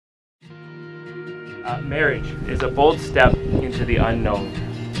Marriage is a bold step into the unknown.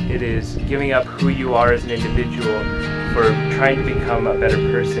 It is giving up who you are as an individual for trying to become a better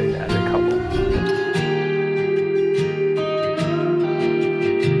person as a couple.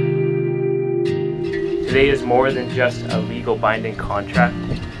 Today is more than just a legal binding contract.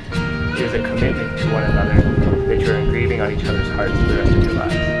 It is a commitment to one another that you're engraving on each other's hearts for the rest of your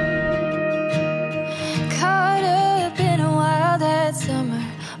lives. Caught up in a wild that summer,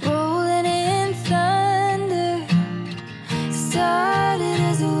 rolling in thunder. Started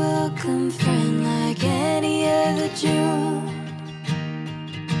as a welcome friend like any other June.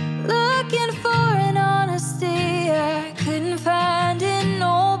 Looking for an honesty I couldn't find in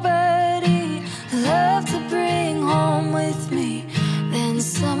nobody. Love to bring home with me, then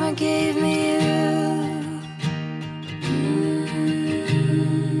summer gave me you.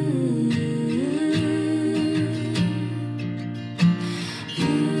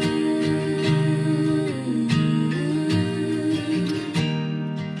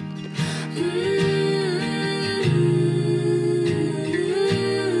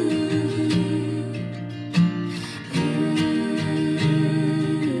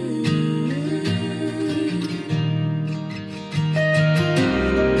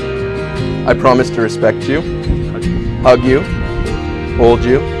 I promise to respect you, hug you, hold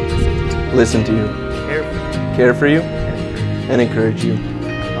you, listen to you, care for you, and encourage you.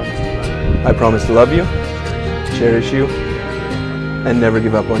 I promise to love you, cherish you, and never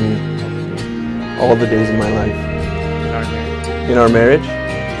give up on you all the days of my life. In our marriage,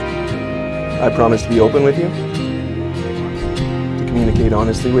 I promise to be open with you, to communicate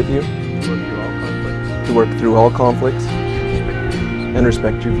honestly with you, to work through all conflicts, and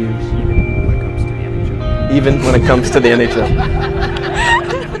respect your views. Even when it comes to the NHL.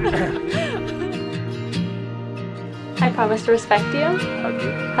 I promise to respect you,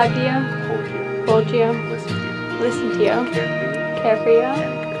 hug you, hold you, listen to you, care for you,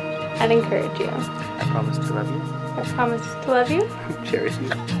 and encourage you. I promise to love you. I promise to love you. Cherish you.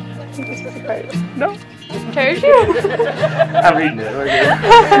 I think this is the part. No. Cherish you. I'm reading it.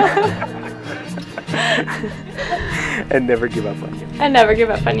 And never give up on you. And never give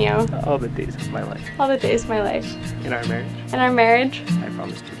up on you. All the days of my life. All the days of my life. In our marriage. In our marriage. I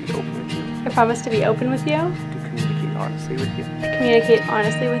promise to be open with you. I promise to be open with you. To communicate honestly with you. To communicate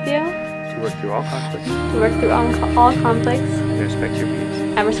honestly with you. To work through all conflicts. To work through all conflicts. And respect your views.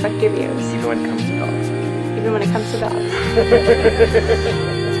 And respect your views. Even when it comes to dogs. Even when it comes to dogs.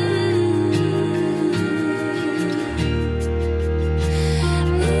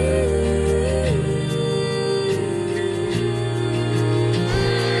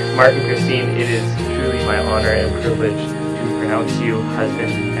 Marc and Kristine, it is truly my honor and privilege to pronounce you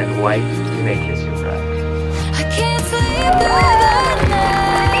husband and wife. You may kiss your bride. I can't sleep all the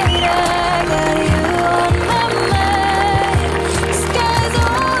night. I got you on my mind. The sky's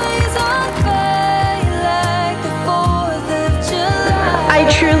always on fire like the 4th of July. I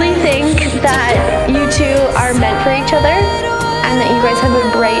truly think that you two are meant for each other and that you guys have a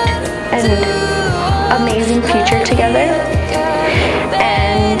bright and amazing future together.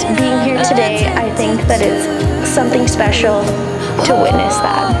 And being here today, I think that it's something special to witness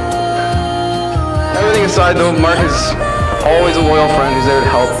that. Everything aside though, Marc is always a loyal friend who's there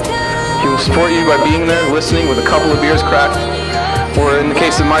to help. He will support you by being there, listening with a couple of beers cracked, or in the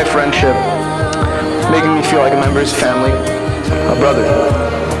case of my friendship, making me feel like a member of his family, a brother.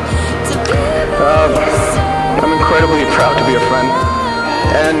 I'm incredibly proud to be a friend.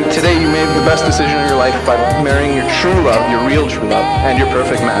 And today you made the best decision of your life by marrying your true love, your real true love, and your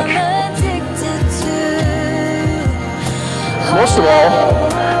perfect match. Most of all,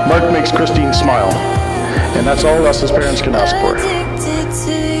 Marc makes Kristine smile, and that's all us as parents can ask for.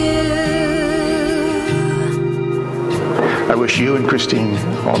 I wish you and Kristine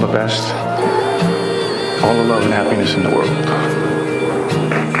all the best, all the love and happiness in the world.